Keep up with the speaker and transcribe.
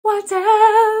What's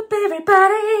up,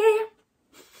 everybody?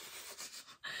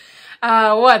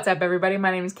 What's up, everybody?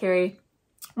 My name is Carrie.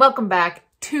 Welcome back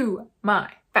to my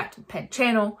fountain pen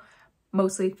channel,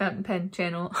 mostly fountain pen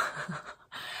channel.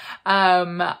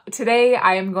 Today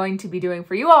I am going to be doing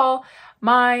for you all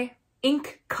my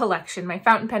ink collection, my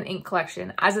fountain pen ink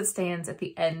collection as it stands at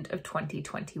the end of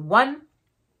 2021.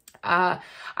 I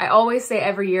always say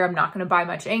every year I'm not going to buy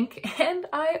much ink, and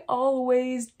I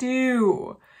always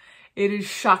do. It is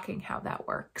shocking how that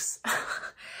works.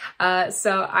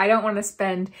 So I don't want to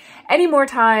spend any more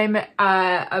time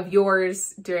of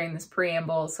yours during this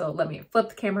preamble. So let me flip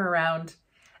the camera around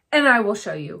and I will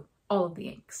show you all of the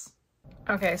inks.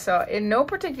 Okay, so in no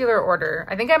particular order,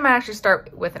 I think I might actually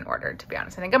start with an order, to be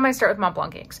honest. I think I might start with Mont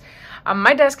Blanc inks.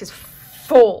 My desk is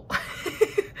full,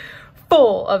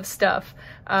 full of stuff,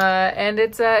 and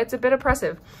it's a bit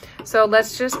oppressive. So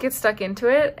let's just get stuck into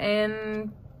it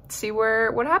and see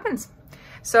what happens.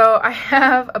 So I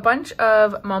have a bunch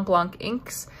of Mont Blanc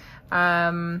inks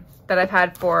that I've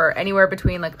had for anywhere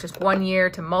between like just 1 year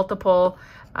to multiple.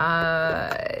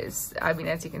 I mean,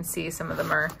 as you can see, some of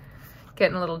them are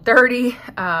getting a little dirty.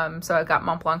 So I've got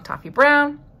Mont Blanc Toffee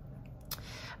Brown,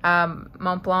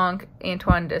 Mont Blanc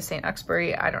Antoine de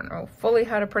Saint-Exupéry. I don't know fully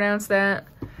how to pronounce that.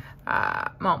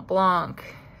 Mont Blanc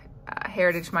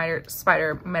Heritage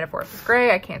Spider Metamorphosis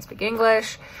Gray. I can't speak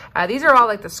English. These are all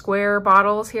like the square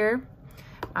bottles here.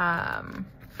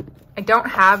 I don't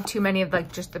have too many of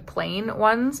like just the plain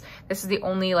ones. This is the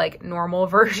only like normal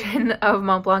version of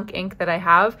Mont Blanc ink that I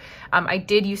have. I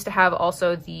did used to have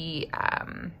also the,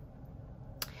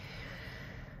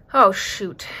 oh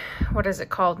shoot, what is it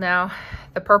called now?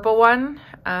 The purple one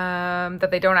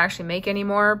that they don't actually make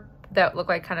anymore, that look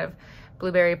like kind of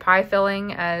blueberry pie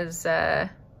filling as,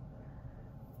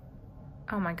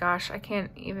 oh my gosh, I can't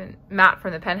even, Matt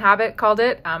from the Pen Habit called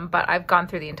it, but I've gone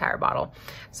through the entire bottle.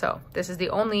 So this is the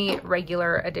only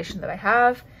regular edition that I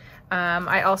have.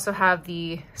 I also have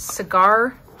the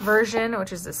cigar version,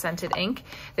 which is the scented ink.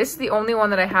 This is the only one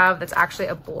that I have that's actually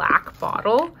a black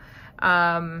bottle.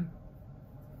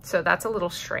 So that's a little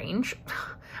strange.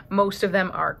 Most of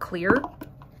them are clear.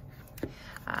 So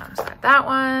I got that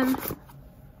one.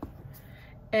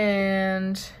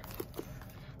 And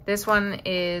this one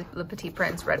is Le Petit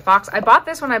Prince Red Fox. I bought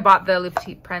this when I bought the Le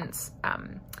Petit Prince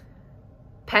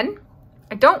pen.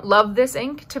 I don't love this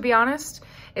ink, to be honest.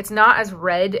 It's not as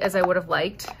red as I would have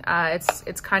liked.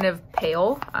 It's kind of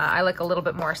pale. I like a little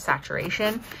bit more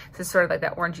saturation. This is sort of like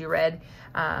that orangey red.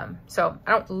 So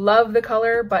I don't love the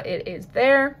color, but it is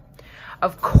there.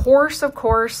 Of course,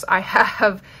 I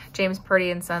have James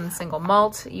Purdy & Sons Single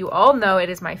Malt. You all know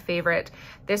it is my favorite.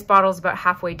 This bottle is about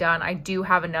halfway done. I do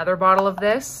have another bottle of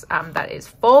this that is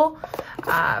full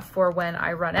for when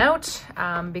I run out,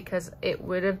 because it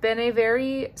would have been a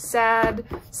very sad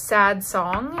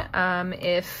song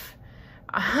if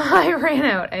I ran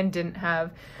out and didn't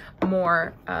have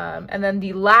more. And then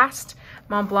the last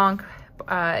Mont Blanc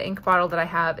ink bottle that I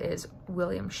have is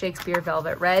William Shakespeare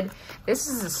Velvet Red. This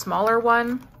is a smaller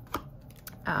one.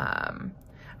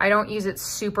 I don't use it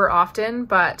super often,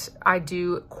 but I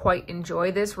do quite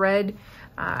enjoy this red.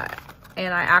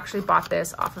 And I actually bought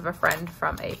this off of a friend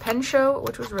from a pen show,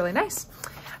 which was really nice,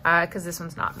 because this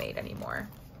one's not made anymore.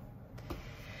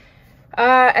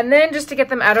 And then just to get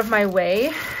them out of my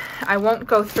way, I won't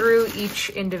go through each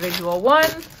individual one,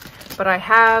 but I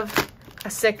have a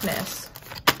sickness.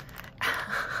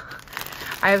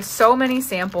 I have so many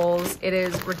samples, it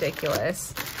is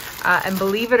ridiculous. And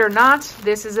believe it or not,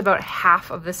 this is about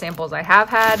half of the samples I have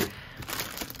had,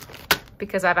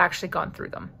 because I've actually gone through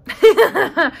them.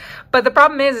 But the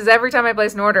problem is every time I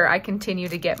place an order, I continue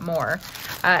to get more,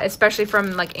 especially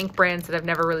from like ink brands that I've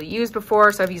never really used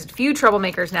before. So I've used a few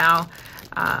troublemakers now.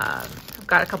 I've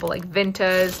got a couple like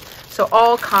Vintas, so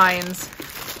all kinds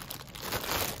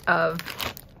of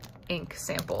ink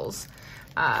samples,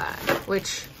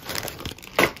 which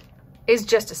is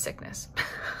just a sickness.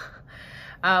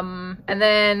 And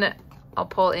then I'll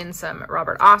pull in some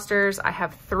Robert Osters. I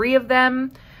have 3 of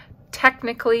them,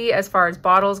 technically, as far as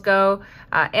bottles go.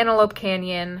 Antelope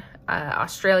Canyon,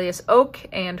 Australia's Oak,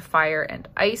 and Fire and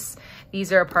Ice.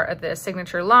 These are a part of the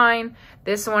signature line.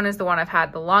 This one is the one I've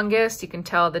had the longest. You can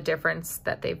tell the difference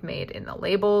that they've made in the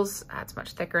labels. It's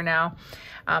much thicker now.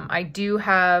 I do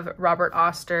have Robert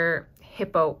Oster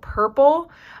Hippo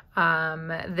Purple.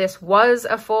 This was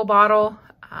a full bottle,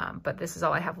 but this is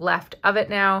all I have left of it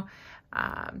now.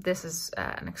 This is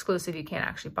an exclusive you can't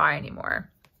actually buy anymore.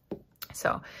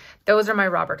 So those are my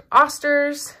Robert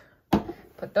Osters.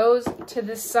 Put those to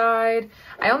the side.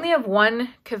 I only have one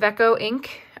Kaweco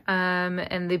ink,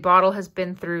 and the bottle has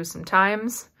been through some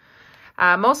times.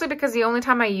 mostly because the only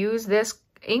time I use this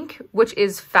ink, which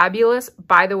is fabulous,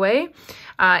 by the way,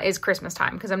 is Christmas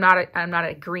time, because I'm not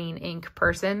a green ink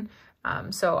person.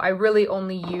 So I really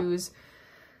only use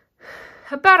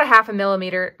about a half a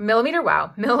milliliter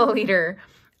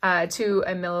to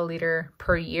a milliliter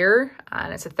per year.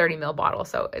 And it's a 30 ml bottle,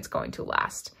 so it's going to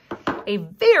last a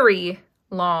very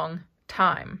long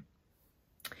time.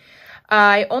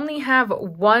 I only have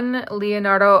one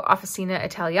Leonardo Officina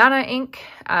Italiana ink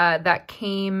that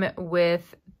came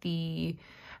with the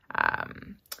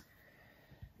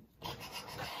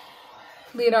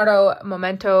Leonardo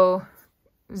Momento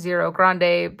Zero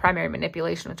Grande Primary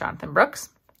Manipulation with Jonathan Brooks.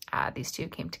 These two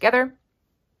came together.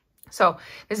 So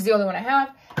this is the only one I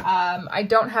have. I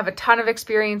don't have a ton of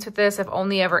experience with this. I've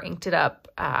only ever inked it up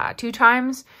 2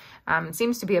 times. It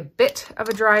seems to be a bit of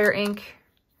a drier ink,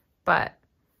 but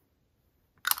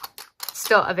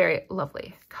still a very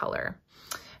lovely color.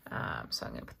 So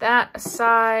I'm going to put that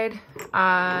aside.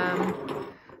 I'm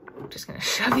just going to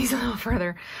shove these a little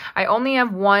further. I only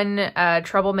have one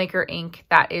Troublemaker ink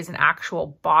that is an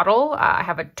actual bottle. I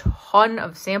have a ton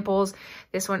of samples.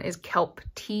 This one is Kelp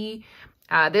Tea.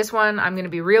 This one, I'm going to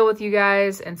be real with you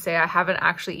guys and say I haven't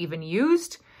actually even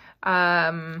used.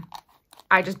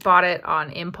 I just bought it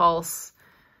on impulse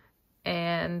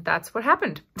and that's what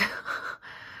happened.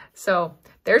 So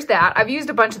there's that. I've used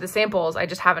a bunch of the samples. I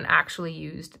just haven't actually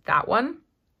used that one.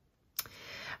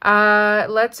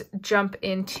 Let's jump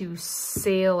into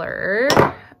Sailor.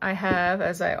 I have,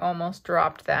 as I almost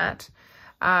dropped that,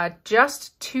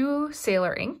 just 2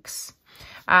 Sailor inks.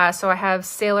 So I have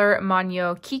Sailor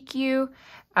Manyo Kikyu,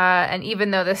 and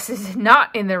even though this is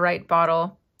not in the right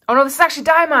bottle, oh no, this is actually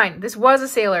Diamine. This was a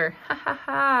Sailor. Ha ha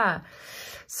ha.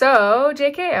 So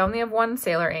JK, I only have 1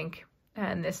 Sailor ink,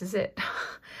 and this is it.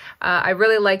 I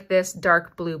really like this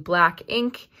dark blue black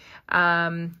ink.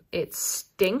 It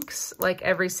stinks like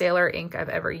every Sailor ink I've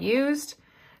ever used.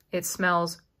 It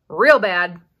smells real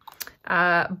bad,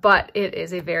 but it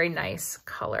is a very nice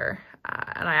color.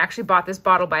 And I actually bought this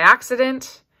bottle by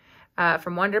accident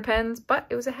from Wonder Pens, but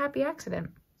it was a happy accident.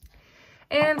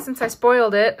 And since I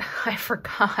spoiled it, I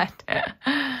forgot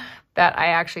that I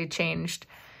actually changed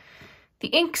the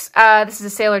inks. This is a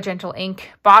Sailor Gentle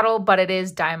ink bottle, but it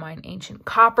is Diamine Ancient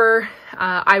Copper.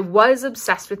 I was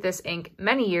obsessed with this ink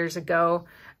many years ago.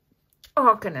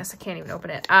 Oh goodness, I can't even open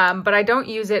it. But I don't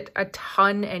use it a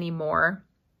ton anymore,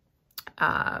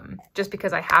 just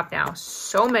because I have now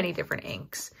so many different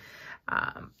inks.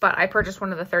 But I purchased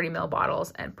one of the 30 ml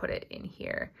bottles and put it in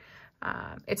here.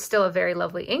 It's still a very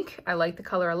lovely ink. I like the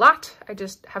color a lot. I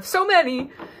just have so many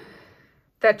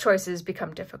that choices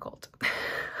become difficult.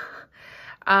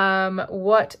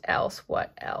 What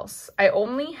else? I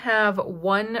only have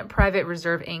 1 Private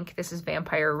Reserve ink. This is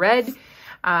Vampire Red.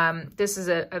 This is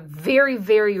a very,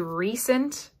 very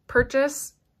recent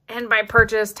purchase. And by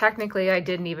purchase, technically, I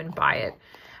didn't even buy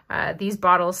it. These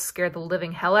bottles scared the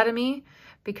living hell out of me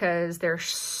because they're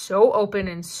so open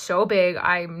and so big.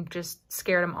 I'm just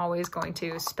scared I'm always going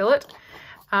to spill it.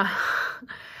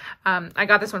 I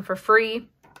got this one for free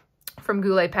from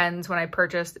Goulet Pens when I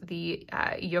purchased the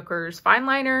Yookers fine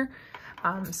liner.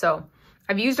 So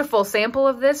I've used a full sample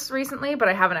of this recently, but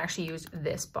I haven't actually used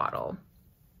this bottle.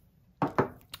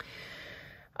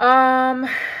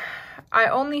 I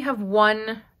only have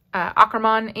 1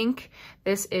 Ackerman ink.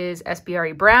 This is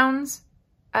SBRE Brown's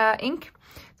ink.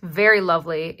 It's very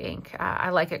lovely ink. I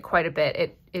like it quite a bit.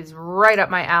 It is right up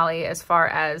my alley as far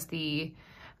as the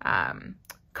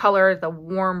color, the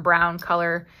warm brown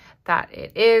color that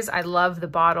it is. I love the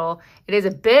bottle. It is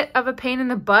a bit of a pain in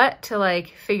the butt to like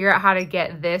figure out how to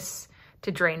get this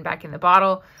to drain back in the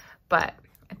bottle, but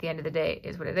at the end of the day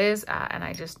is what it is. And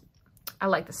I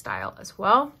like the style as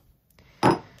well.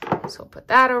 So we'll put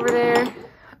that over there.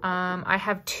 I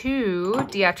have 2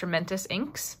 Diatramentis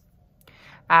inks,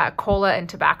 Cola and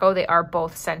Tobacco. They are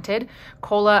both scented.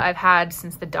 Cola I've had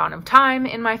since the dawn of time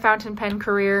in my fountain pen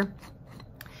career,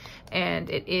 and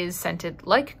it is scented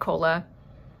like cola,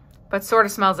 but sort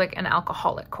of smells like an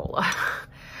alcoholic cola.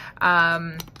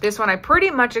 This one I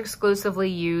pretty much exclusively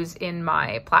use in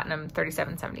my Platinum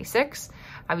 3776.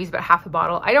 I've used about half a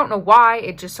bottle. I don't know why,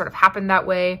 it just sort of happened that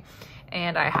way,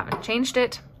 and I haven't changed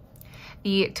it.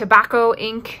 The Tobacco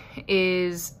ink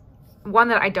is one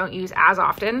that I don't use as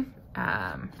often,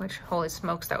 which, holy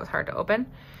smokes, that was hard to open.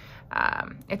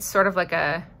 It's sort of like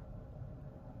a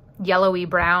yellowy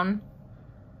brown.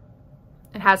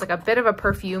 It has like a bit of a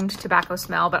perfumed tobacco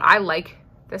smell, but I like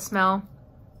the smell.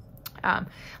 Like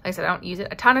I said, I don't use it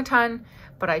a ton,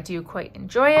 but I do quite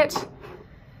enjoy it.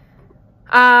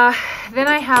 Then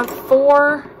I have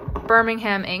 4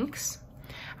 Birmingham inks.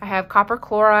 I have Copper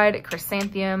Chloride,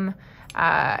 Chrysanthemum,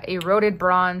 Eroded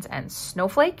Bronze, and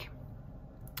Snowflake.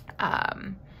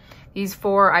 These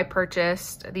 4 I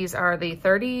purchased. These are the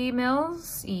 30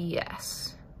 mils.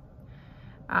 Yes.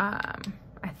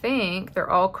 I think they're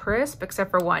all crisp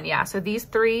except for one. Yeah, so these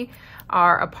 3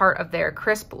 are a part of their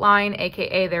crisp line,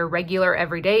 aka their regular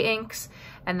everyday inks.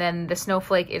 And then the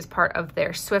Snowflake is part of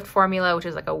their Swift formula, which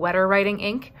is like a wetter writing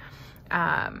ink.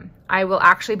 I will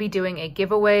actually be doing a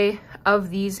giveaway of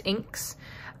these inks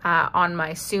on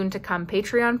my soon to come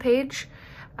Patreon page.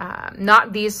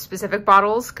 Not these specific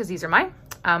bottles, because these are mine,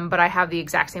 but I have the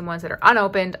exact same ones that are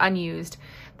unopened, unused,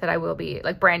 that I will be,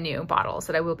 like brand new bottles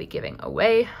that I will be giving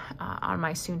away on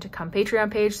my soon to come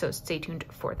Patreon page. So stay tuned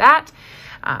for that.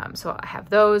 So I have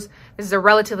those. This is a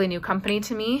relatively new company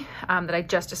to me that I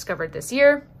just discovered this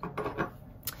year.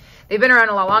 They've been around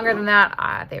a lot longer than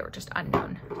that. They were just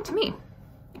unknown to me.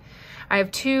 I have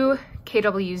 2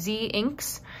 KWZ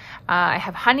inks. I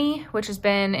have Honey, which has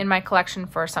been in my collection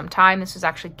for some time. This was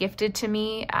actually gifted to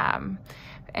me,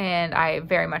 and I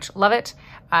very much love it.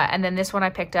 And then this one I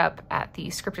picked up at the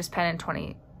Scriptus Pen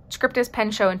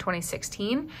Show in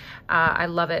 2016. I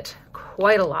love it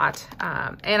quite a lot,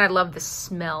 and I love the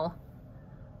smell.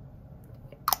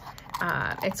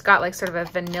 It's got like sort of a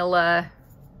vanilla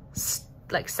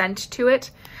like scent to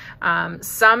it.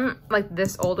 Some, like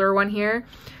this older one here,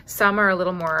 some are a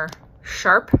little more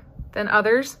sharp than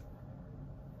others.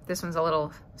 This one's a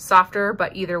little softer,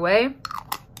 but either way,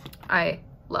 I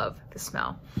love the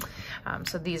smell.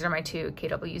 So these are my 2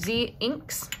 KWZ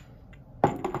inks.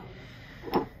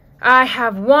 I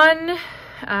have one,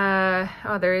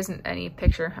 oh, there isn't any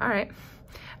picture. All right.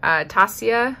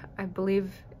 Tasia, I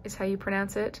believe is how you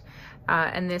pronounce it.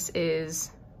 And this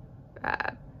is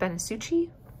Benisuchi.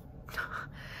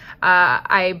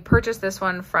 I purchased this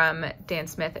one from Dan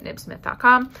Smith at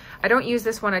nibsmith.com. I don't use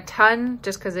this one a ton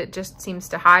just because it just seems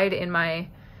to hide in my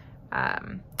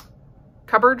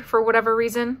cupboard for whatever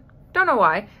reason. Don't know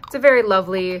why. It's a very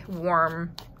lovely,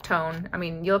 warm tone. I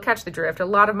mean, you'll catch the drift. A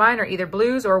lot of mine are either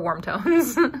blues or warm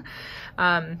tones.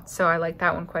 So I like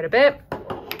that one quite a bit.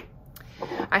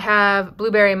 I have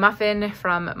Blueberry Muffin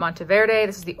from Monteverde.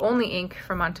 This is the only ink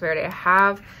from Monteverde I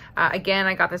have. Again,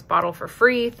 I got this bottle for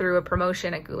free through a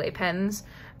promotion at Goulet Pens.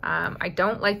 I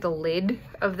don't like the lid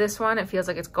of this one. It feels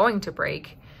like it's going to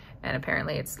break, and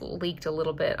apparently it's leaked a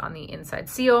little bit on the inside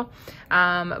seal.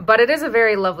 But it is a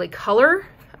very lovely color,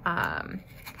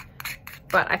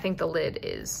 but I think the lid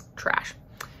is trash.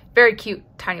 Very cute,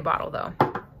 tiny bottle though.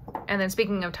 And then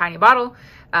speaking of tiny bottle,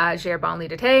 J.Herbin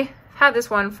Lidate. Had this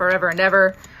one forever and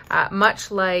ever.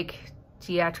 Much like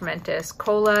Diatramentis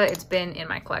Cola, it's been in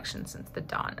my collection since the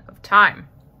dawn of time.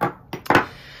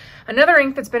 Another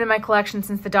ink that's been in my collection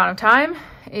since the dawn of time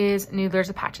is Noodler's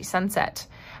Apache Sunset.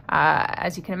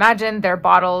 As you can imagine, their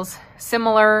bottles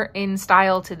similar in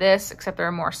style to this, except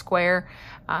they're more square.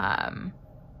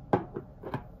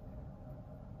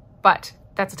 But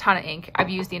that's a ton of ink. I've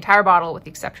used the entire bottle with the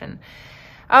exception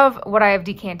of what I have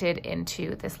decanted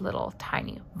into this little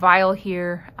tiny vial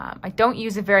here. I don't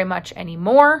use it very much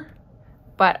anymore,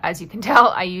 but as you can tell,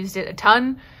 I used it a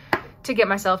ton to get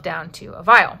myself down to a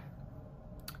vial.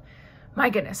 My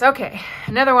goodness, okay.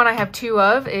 Another one I have 2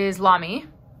 of is Lamy.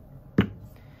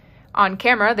 On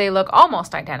camera, they look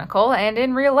almost identical, and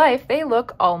in real life, they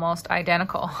look almost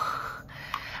identical.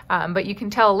 But you can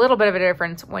tell a little bit of a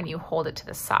difference when you hold it to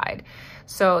the side.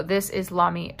 So this is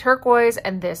Lamy Turquoise,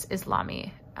 and this is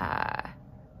Lamy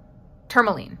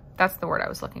Tourmaline. That's the word I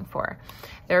was looking for.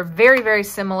 They're very, very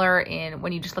similar in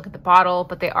when you just look at the bottle,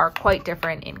 but they are quite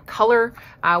different in color.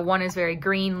 One is very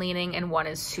green leaning and one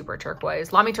is super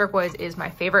turquoise. Lamy Turquoise is my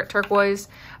favorite turquoise.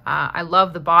 I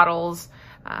love the bottles.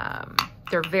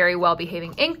 They're very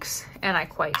well-behaving inks, and I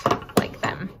quite like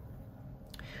them.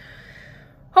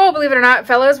 Oh, believe it or not,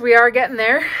 fellas, we are getting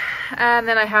there. And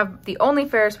then I have the only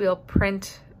Ferris wheel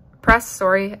press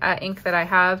ink that I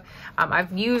have.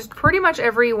 I've used pretty much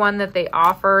every one that they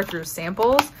offer through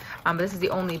samples. This is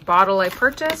the only bottle I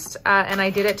purchased, and I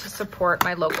did it to support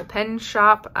my local pen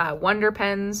shop, Wonder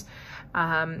Pens.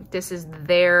 This is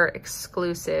their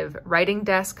exclusive writing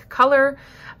desk color,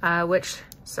 which,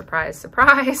 surprise,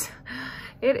 surprise,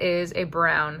 it is a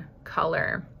brown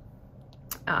color.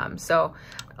 So,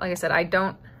 like I said,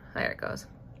 there it goes.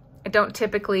 I don't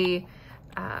typically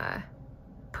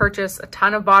purchase a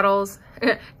ton of bottles,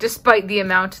 despite the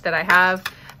amount that I have,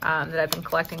 that I've been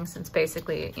collecting since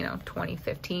basically,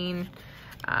 2015.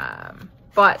 And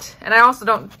I also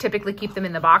don't typically keep them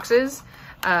in the boxes,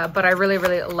 but I really,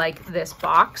 really like this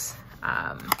box,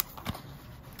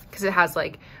 because it has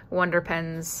like Wonder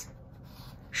Pen's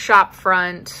shop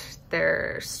front,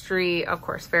 their street, of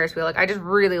course, Ferris wheel. Like, I just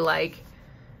really like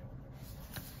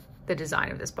the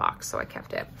design of this box, so I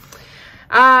kept it.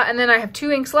 And then I have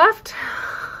 2 inks left.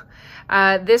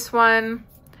 This one,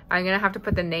 I'm gonna have to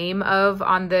put the name of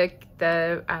on the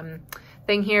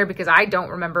thing here because I don't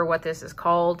remember what this is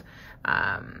called.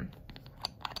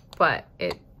 But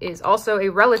it is also a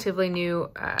relatively new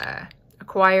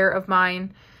acquire of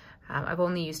mine. I've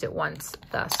only used it once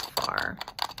thus far.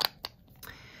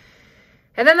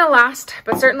 And then the last,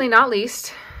 but certainly not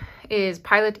least, is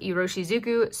Pilot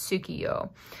Iroshizuku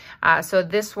Tsukiyo. So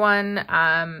this one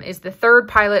is the 3rd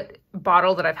Pilot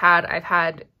bottle that I've had. I've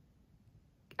had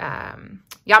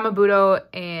Yamabudo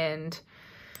and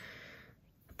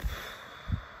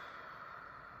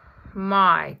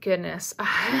my goodness,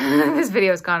 this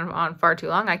video has gone on far too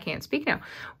long. I can't speak now.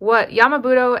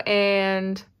 Yamabudo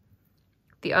and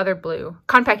the other blue,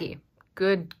 Konpeki.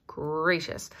 Good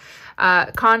gracious.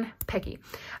 Konpeki.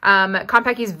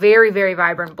 Konpeki is very, very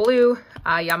vibrant blue.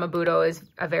 Yamabudo is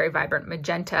a very vibrant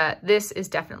magenta. This is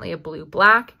definitely a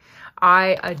blue-black.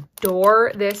 I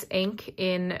adore this ink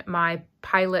in my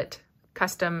Pilot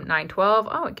Custom 912.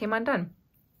 Oh, it came undone.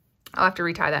 I'll have to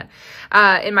retie that.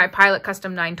 In my Pilot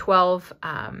Custom 912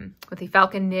 with the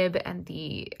Falcon nib and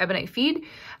the Ebonite feed,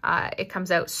 it comes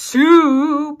out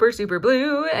super, super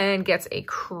blue and gets a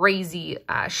crazy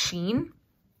sheen,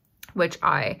 which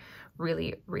I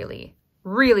really, really,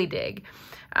 really dig.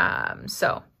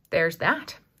 So there's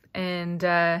that. And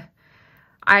I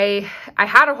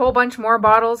had a whole bunch more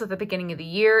bottles at the beginning of the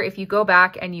year. If you go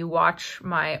back and you watch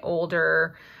my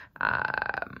older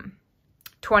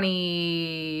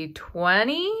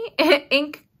 2020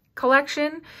 ink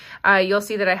collection, you'll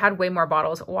see that I had way more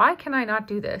bottles. Why can I not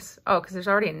do this? Oh, because there's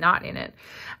already a knot in it.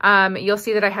 You'll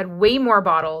see that I had way more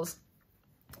bottles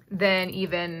than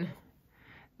even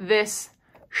this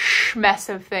mess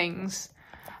of things.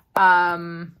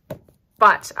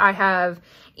 But I have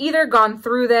either gone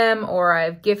through them or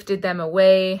I've gifted them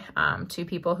away to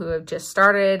people who have just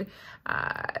started,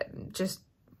 just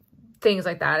things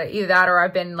like that. Either that or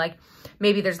I've been like,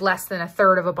 maybe there's less than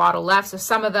 1/3 of a bottle left. So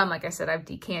some of them, like I said, I've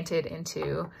decanted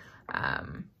into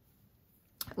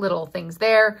little things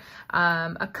there.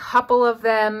 A couple of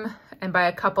them, and by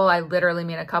a couple, I literally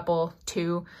mean a couple,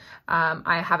 2,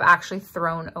 I have actually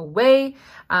thrown away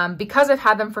because I've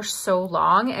had them for so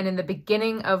long. And in the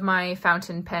beginning of my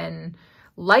fountain pen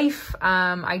life,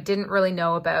 I didn't really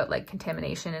know about like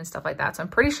contamination and stuff like that. So I'm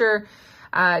pretty sure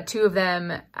 2 of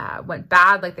them went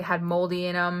bad, like they had moldy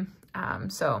in them.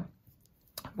 So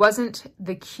wasn't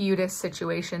the cutest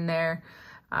situation there.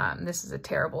 This is a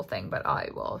terrible thing, but I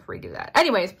will redo that.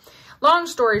 Anyways, long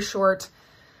story short,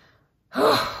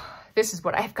 this is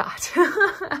what I've got.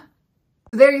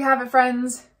 There you have it,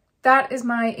 friends. That is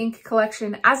my ink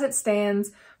collection as it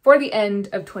stands for the end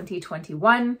of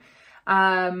 2021.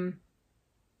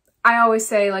 I always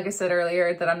say, like I said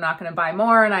earlier, that I'm not going to buy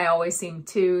more, and I always seem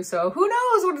to. So who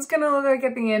knows what it's going to look like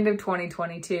at the end of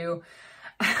 2022.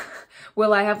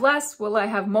 Will I have less? Will I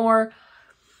have more?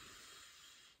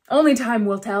 Only time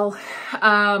will tell.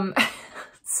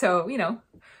 So, you know,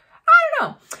 I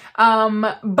don't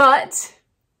know. But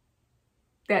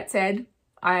that said,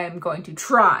 I am going to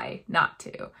try not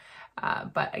to.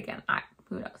 But again,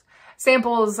 who knows?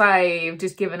 Samples, I've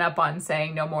just given up on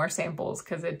saying no more samples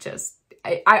because it just,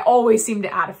 I always seem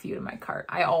to add a few to my cart.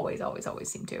 I always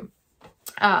seem to.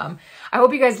 I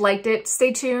hope you guys liked it.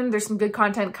 Stay tuned. There's some good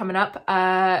content coming up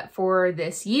for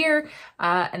this year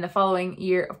and the following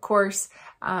year, of course.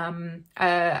 I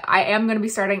am going to be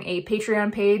starting a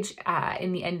Patreon page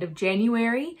in the end of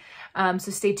January.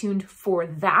 So stay tuned for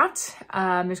that.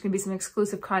 There's going to be some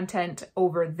exclusive content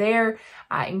over there,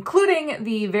 including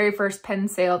the very first pen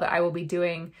sale that I will be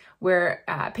doing where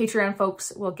Patreon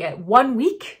folks will get 1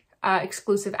 week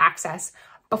exclusive access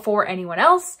before anyone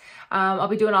else. I'll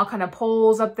be doing all kind of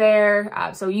polls up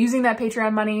there. So using that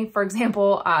Patreon money, for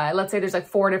example, let's say there's like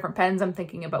 4 different pens I'm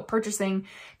thinking about purchasing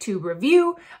to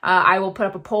review. I will put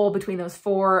up a poll between those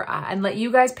 4 and let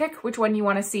you guys pick which one you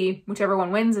want to see. Whichever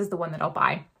one wins is the one that I'll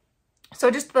buy. So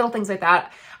just little things like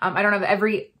that. I don't have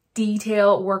every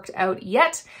detail worked out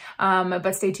yet,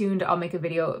 but stay tuned. I'll make a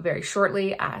video very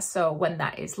shortly. So when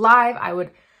that is live, I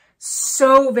would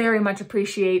so very much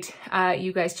appreciate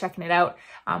you guys checking it out.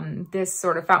 This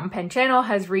sort of fountain pen channel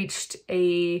has reached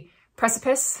a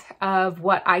precipice of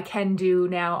what I can do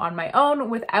now on my own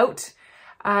without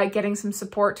getting some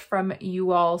support from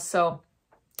you all. So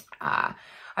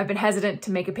I've been hesitant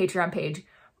to make a Patreon page,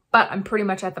 but I'm pretty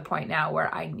much at the point now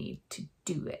where I need to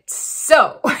do it.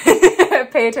 So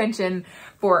pay attention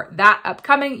for that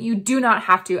upcoming. You do not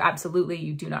have to, absolutely,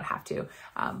 you do not have to.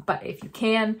 But if you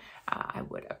can, I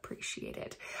would appreciate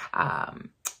it.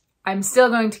 I'm still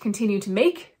going to continue to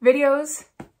make videos,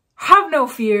 have no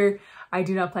fear. I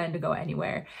do not plan to go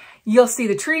anywhere. You'll see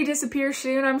the tree disappear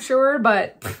soon, I'm sure,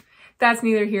 but that's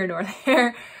neither here nor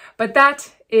there. But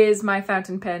that is my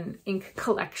fountain pen ink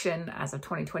collection as of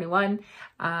 2021.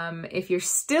 If you're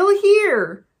still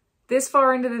here this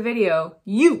far into the video,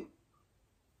 you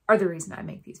are the reason I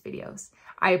make these videos.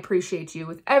 I appreciate you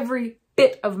with every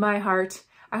bit of my heart.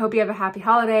 I hope you have a happy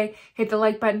holiday. Hit the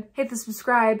like button, hit the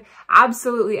subscribe,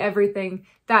 absolutely everything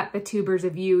that the tubers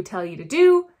of you tell you to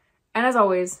do. And as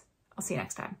always, I'll see you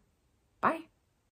next time.